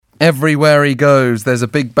Everywhere he goes, there's a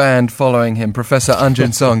big band following him. Professor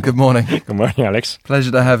Junseong, good morning. Good morning, Alex.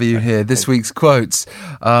 Pleasure to have you here. This week's quotes,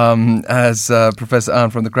 as Professor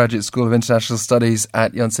An from the Graduate School of International Studies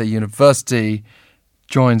at Yonsei University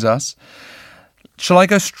joins us. Shall I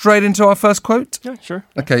go straight into our first quote? Yeah, sure.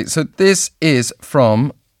 Okay, so this is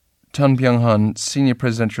from Jun Byung-hun, Senior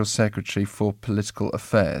Presidential Secretary for Political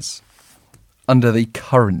Affairs, under the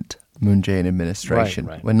current Moon Jae-in administration.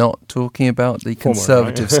 Right. We're not talking about the Former,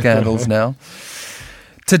 conservative right? scandals now.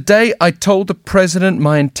 Today, I told the president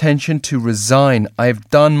my intention to resign. I have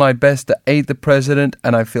done my best to aid the president,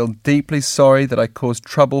 and I feel deeply sorry that I caused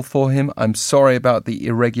trouble for him. I'm sorry about the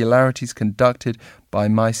irregularities conducted by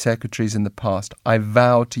my secretaries in the past. I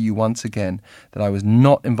vow to you once again that I was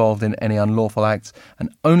not involved in any unlawful acts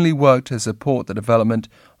and only worked to support the development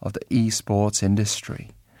of the esports industry.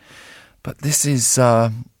 But this is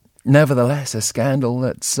nevertheless a scandal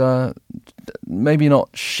that's maybe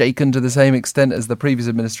not shaken to the same extent as the previous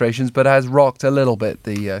administrations, but has rocked a little bit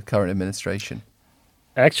the current administration.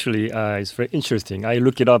 Actually, it's very interesting. I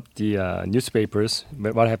looked it up the newspapers,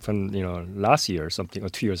 what happened, last year or something, or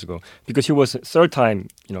 2 years ago, because he was third time,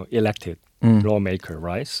 elected lawmaker,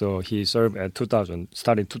 right? So he served at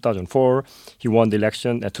started 2004. He won the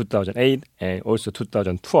election at 2008 and also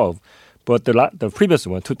 2012. But the previous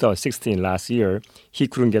one, 2016, last year, he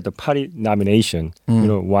couldn't get the party nomination. You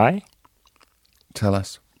know why? Tell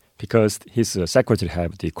us. Because his secretary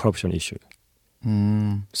had the corruption issue.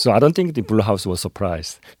 So I don't think the Blue House was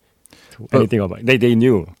surprised to anything about it. They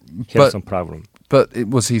knew he had some problem. But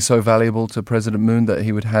was he so valuable to President Moon that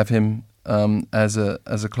he would have him as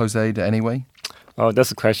a close aide anyway? Oh,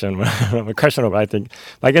 that's a question. Questionable, I think.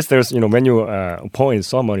 I guess there's, when you appoint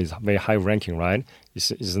someone is very high ranking, right?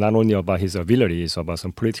 It's not only about his ability, it's about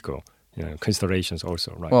some political considerations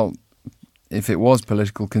also, right? Well, if it was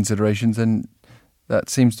political considerations, then that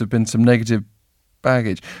seems to have been some negative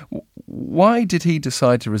baggage. Why did he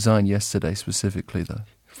decide to resign yesterday specifically, though?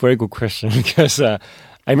 Very good question, because I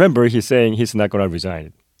remember he's saying he's not going to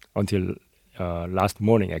resign until last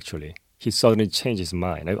morning, actually. He suddenly changed his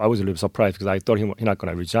mind. I was a little surprised because I thought he's not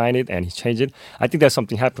going to resign it, and he changed it. I think that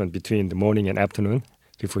something happened between the morning and afternoon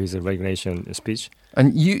before his resignation speech.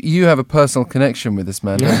 And you have a personal connection with this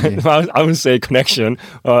man, don't you? I wouldn't say connection.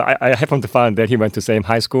 I happened to find that he went to same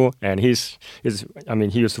high school, and he used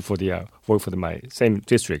to work for my same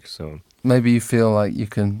district. So maybe you feel like you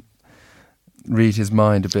can read his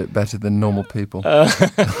mind a bit better than normal people.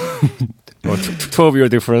 12-year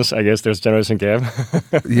difference, I guess there's generation gap.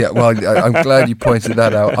 Yeah, well, I'm glad you pointed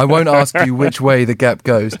that out. I won't ask you which way the gap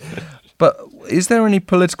goes. But is there any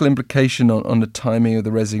political implication on the timing of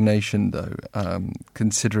the resignation, though,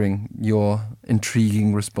 considering your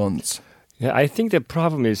intriguing response? Yeah, I think the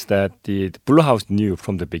problem is that the Blue House knew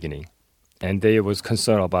from the beginning, and they was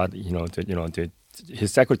concerned about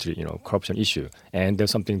his secretary corruption issue, and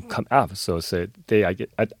there's something come up. So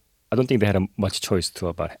I don't think they had much choice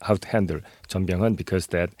about how to handle Jun Byung-hun because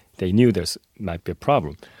that they knew there might be a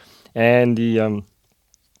problem, and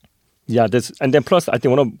and then plus I think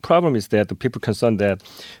one of the problem is that the people concerned that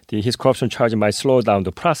his corruption charge might slow down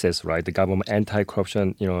the process, right? The government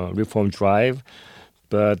anti-corruption reform drive,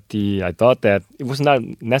 but I thought that it was not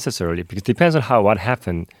necessarily because it depends on what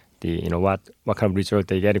happened. What kind of result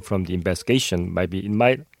they get from the investigation. Maybe it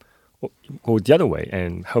might go the other way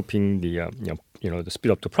and helping the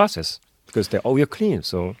speed up the process because we're clean,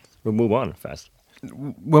 so we'll move on fast.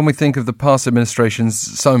 When we think of the past administrations,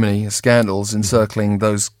 so many scandals encircling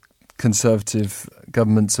those conservative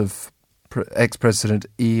governments of ex-President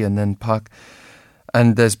Lee and then Park,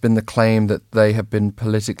 and there's been the claim that they have been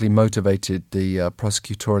politically motivated, the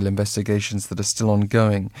prosecutorial investigations that are still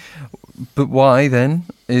ongoing. But why, then,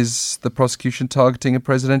 is the prosecution targeting a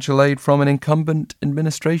presidential aide from an incumbent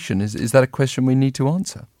administration? Is that a question we need to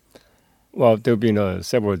answer? Well, there have been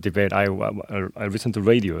several debates. I listen to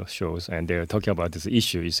radio shows, and they're talking about this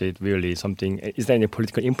issue. Is it really something? Is there any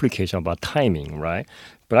political implication about timing, right?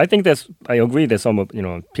 But I think I agree that some of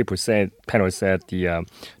people said, panel said the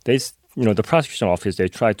prosecution office they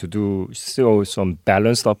try to show some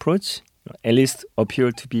balanced approach, at least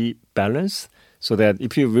appear to be balanced, so that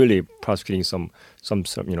if you're really prosecuting some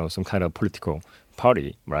kind of political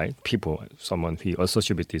party, right? People, someone who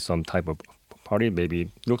associated with some type of party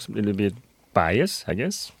maybe looks a little bit biased, I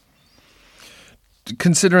guess.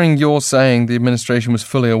 Considering you're saying the administration was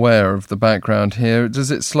fully aware of the background here, does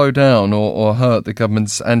it slow down or hurt the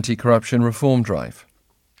government's anti-corruption reform drive?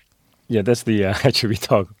 Yeah, that's the actually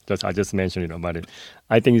talk that I just mentioned about it.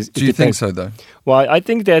 I think. Do you think so, though? Well, I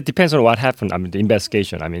think that depends on what happened. I mean, the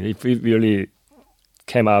investigation. I mean, if it really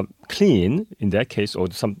came out clean in that case, or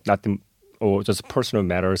nothing or just personal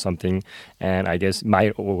matter or something, and I guess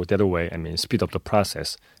might or the other way, I mean, speed up the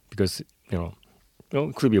process because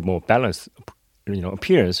it could be a more balanced,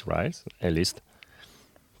 appearance, right? At least.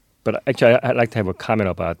 But actually, I'd like to have a comment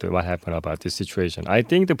about what happened about this situation. I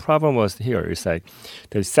think the problem was here is like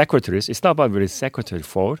the secretaries. It's not about really secretary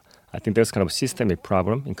fault. I think there's kind of a systemic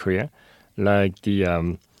problem in Korea. Like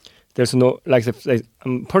there's no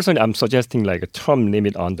personally, I'm suggesting like a term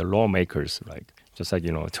limit on the lawmakers, like just like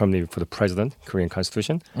term limit for the president, Korean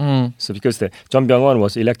constitution. So because Jun Byung-hun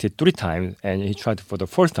was elected 3 times and he tried for the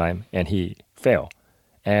 4th time and he failed.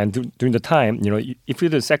 And during the time, if you're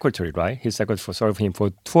the secretary, right? His secretary served him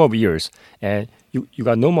for 12 years, and you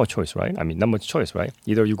got no more choice, right? I mean, not much choice, right?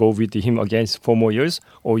 Either you go with him again 4 more years,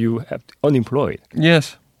 or you have unemployed.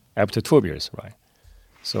 Yes. After 12 years, right?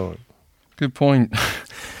 So, good point.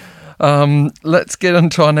 Let's get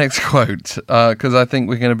on to our next quote, because I think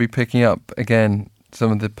we're going to be picking up again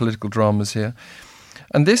some of the political dramas here,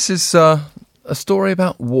 and this is a story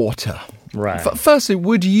about water. Right. Firstly,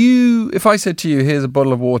 would you, if I said to you, here's a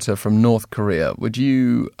bottle of water from North Korea, would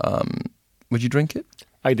you drink it?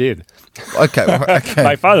 I did. Okay.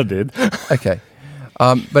 My father did. Okay.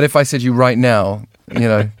 But if I said to you right now,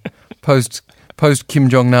 post Kim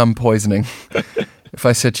Jong-nam poisoning, if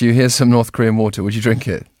I said to you, here's some North Korean water, would you drink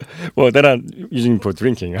it? Well, they're not using for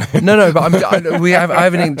drinking. No, but I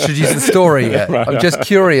haven't introduced the story yet. Right. I'm just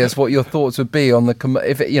curious what your thoughts would be on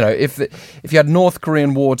if you had North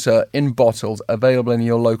Korean water in bottles available in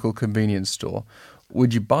your local convenience store,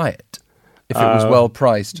 would you buy it if it was well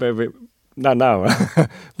priced? But not now,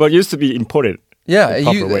 but it used to be imported. Yeah,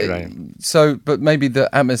 right? So, but maybe the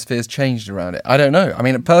atmosphere's changed around it. I don't know. I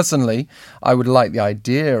mean, personally, I would like the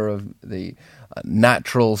idea of the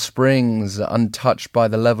natural springs untouched by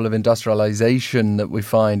the level of industrialization that we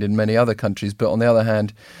find in many other countries. But on the other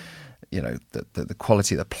hand, the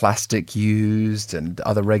quality of the plastic used and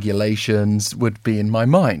other regulations would be in my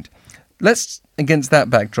mind. Let's, against that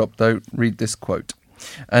backdrop, though, read this quote.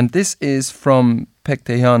 And this is from Baek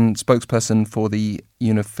Tae-hyun, spokesperson for the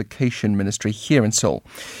Unification Ministry here in Seoul.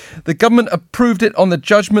 The government approved it on the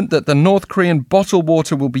judgment that the North Korean bottled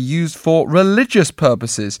water will be used for religious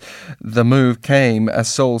purposes. The move came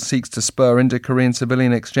as Seoul seeks to spur inter-Korean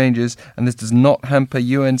civilian exchanges, and this does not hamper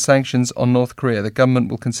UN sanctions on North Korea. The government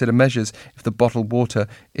will consider measures if the bottled water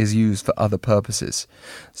is used for other purposes.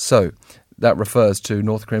 So, that refers to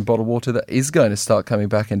North Korean bottled water that is going to start coming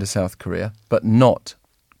back into South Korea, but not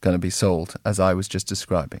going to be sold, as I was just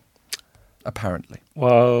describing, apparently.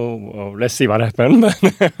 Well, let's see what happened.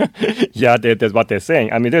 Yeah, that's what they're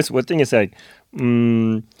saying. I mean, there's one thing is like,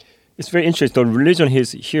 it's very interesting. The religion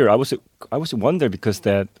is here. I was wondering because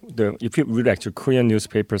if you read actually Korean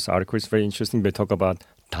newspapers article, it's very interesting. They talk about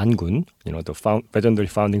Dangun, the legendary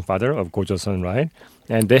founding father of Gojoseon, right?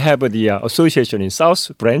 And they have the association in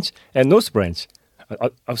South Branch and North Branch. I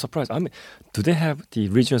was surprised. I mean, do they have the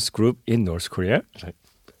religious group in North Korea?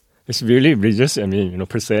 It's really religious,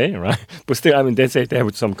 per se, right? But still, they say they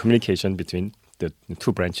have some communication between the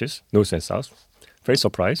 2 branches, North and South. Very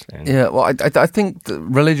surprised. Yeah, well, I think the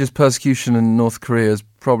religious persecution in North Korea is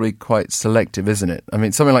probably quite selective, isn't it? I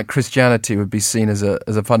mean, something like Christianity would be seen as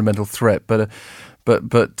a fundamental threat, but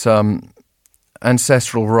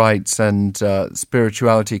ancestral rites and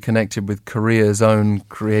spirituality connected with Korea's own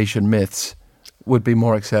creation myths would be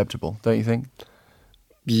more acceptable, don't you think?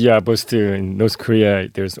 Yeah, but still in North Korea,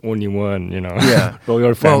 there's only one, royal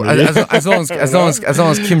Well, family. as long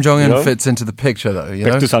as Kim Jong-un fits into the picture, though,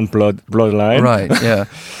 Baekdusan bloodline, right? Yeah.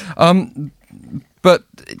 But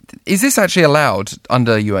is this actually allowed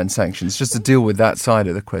under UN sanctions? Just to deal with that side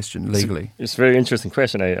of the question legally. It's a very interesting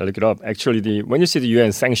question. I look it up. Actually, when you see the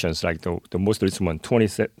UN sanctions, like the most recent one,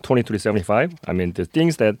 2375, the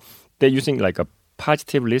things that they're using like a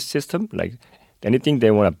positive list system, like anything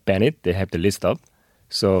they want to ban it, they have to list up.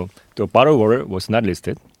 So the bottled water was not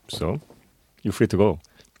listed, so you're free to go.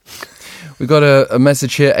 We got a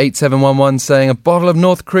message here, 8711, saying, a bottle of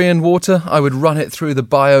North Korean water, I would run it through the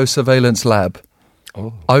biosurveillance lab.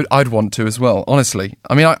 Oh. I'd want to as well, honestly.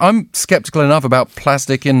 I mean, I'm skeptical enough about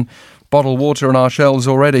plastic in bottled water on our shelves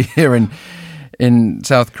already here in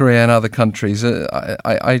South Korea and other countries.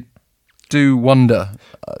 I do wonder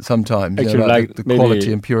sometimes about the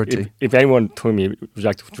quality and purity. If anyone told me would you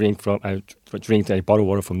like to drink a bottled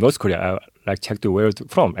water from North Korea, I would like check where it's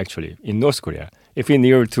from. Actually, in North Korea, if you're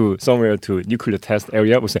near to somewhere to nuclear test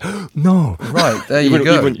area, we say no. Right there, you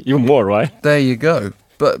go. Even more, right? There you go.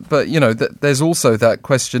 But there's also that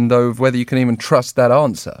question though of whether you can even trust that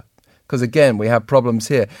answer, Because again, we have problems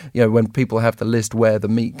here, when people have to list where the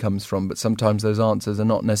meat comes from, but sometimes those answers are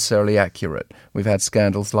not necessarily accurate. We've had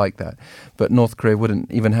scandals like that. But North Korea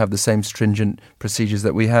wouldn't even have the same stringent procedures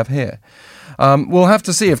that we have here. We'll have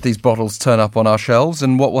to see if these bottles turn up on our shelves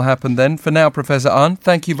and what will happen then. For now, Professor An,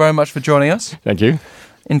 thank you very much for joining us. Thank you.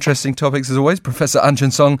 Interesting topics as always. Professor An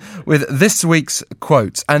Junseong with this week's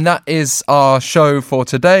quotes. And that is our show for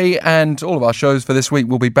today, and all of our shows for this week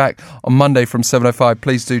will be back on Monday from 7:05.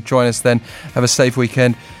 Please do join us then. Have a safe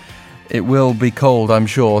weekend. It will be cold, I'm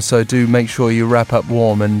sure, so do make sure you wrap up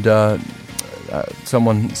warm. And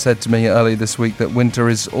someone said to me earlier this week that winter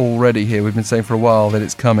is already here. We've been saying for a while that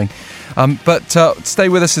it's coming. But stay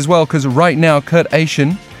with us as well, because right now Kurt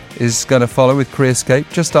Asian is going to follow with Koreascape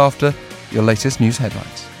just after your latest news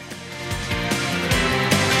headlines.